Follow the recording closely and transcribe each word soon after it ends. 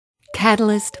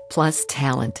Catalyst plus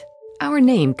talent. Our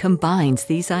name combines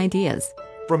these ideas.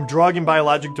 From drug and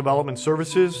biologic development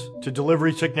services to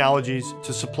delivery technologies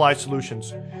to supply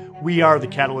solutions, we are the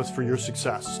catalyst for your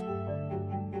success.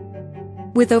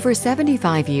 With over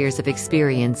 75 years of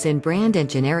experience in brand and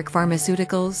generic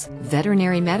pharmaceuticals,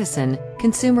 veterinary medicine,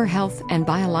 consumer health, and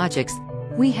biologics,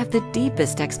 we have the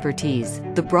deepest expertise,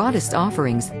 the broadest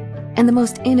offerings, and the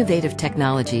most innovative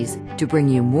technologies to bring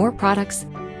you more products,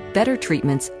 better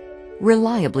treatments,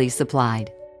 reliably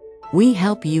supplied. We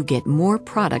help you get more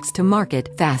products to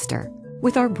market faster.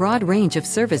 With our broad range of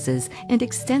services and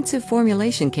extensive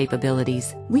formulation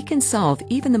capabilities, we can solve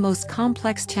even the most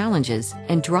complex challenges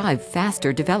and drive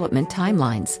faster development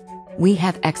timelines. We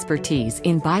have expertise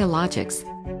in biologics,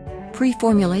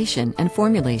 pre-formulation and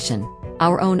formulation,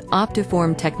 our own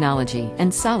Optiform technology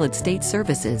and solid-state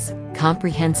services,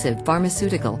 comprehensive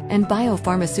pharmaceutical and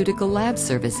biopharmaceutical lab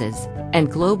services, and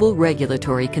global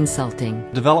regulatory consulting.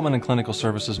 Development and clinical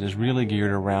services is really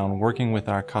geared around working with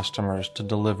our customers to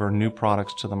deliver new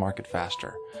products to the market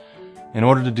faster. In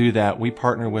order to do that, we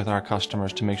partner with our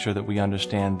customers to make sure that we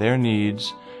understand their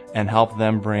needs and help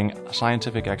them bring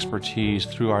scientific expertise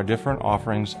through our different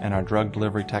offerings and our drug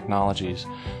delivery technologies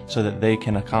so that they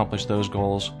can accomplish those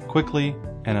goals quickly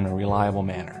and in a reliable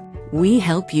manner. We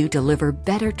help you deliver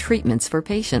better treatments for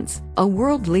patients. A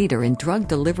world leader in drug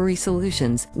delivery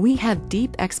solutions, we have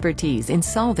deep expertise in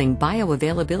solving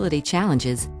bioavailability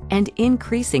challenges and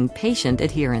increasing patient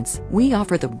adherence. We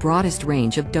offer the broadest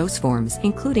range of dose forms,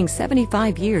 including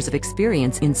 75 years of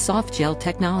experience in soft gel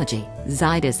technology,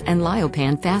 Zydis and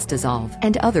Lyopan Fast Dissolve,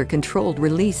 and other controlled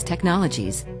release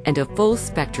technologies, and a full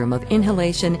spectrum of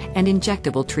inhalation and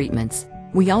injectable treatments.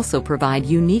 We also provide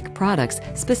unique products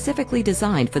specifically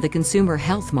designed for the consumer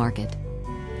health market.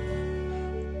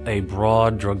 A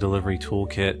broad drug delivery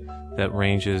toolkit that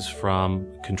ranges from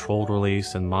controlled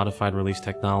release and modified release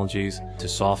technologies to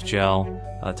soft gel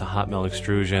to hot melt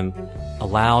extrusion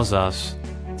allows us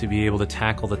to be able to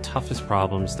tackle the toughest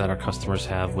problems that our customers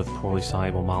have with poorly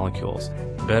soluble molecules.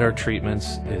 Better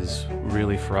treatments is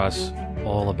really for us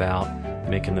all about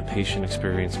making the patient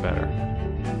experience better.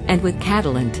 And with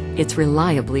Catalent, it's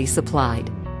reliably supplied.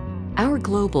 Our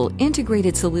global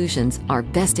integrated solutions are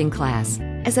best in class.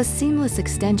 As a seamless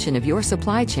extension of your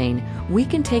supply chain, we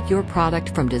can take your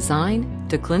product from design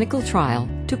to clinical trial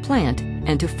to plant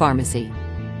and to pharmacy.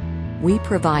 We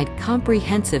provide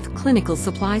comprehensive clinical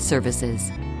supply services,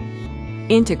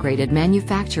 integrated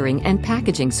manufacturing and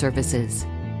packaging services,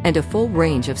 and a full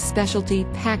range of specialty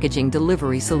packaging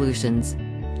delivery solutions.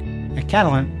 At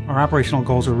Catalent, our operational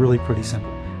goals are really pretty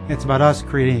simple. It's about us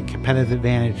creating a competitive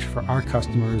advantage for our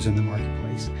customers in the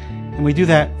marketplace. And we do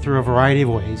that through a variety of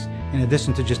ways, in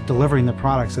addition to just delivering the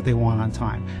products that they want on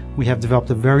time. We have developed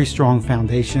a very strong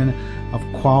foundation of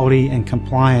quality and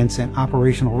compliance and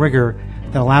operational rigor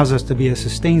that allows us to be a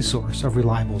sustained source of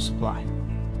reliable supply.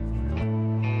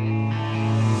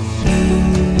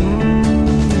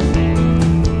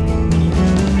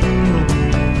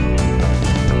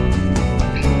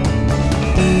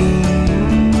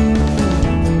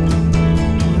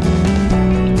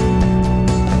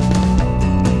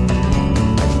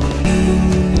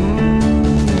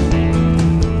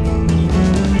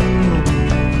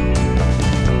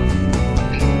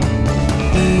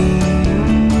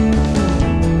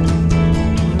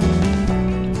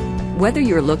 Whether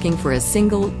you're looking for a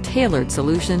single, tailored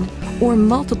solution or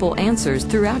multiple answers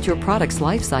throughout your product's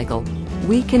life cycle,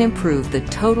 we can improve the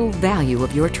total value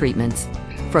of your treatments,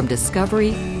 from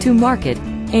discovery to market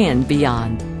and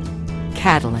beyond.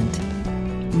 Catalent.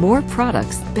 More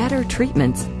products, better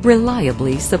treatments,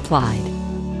 reliably supplied.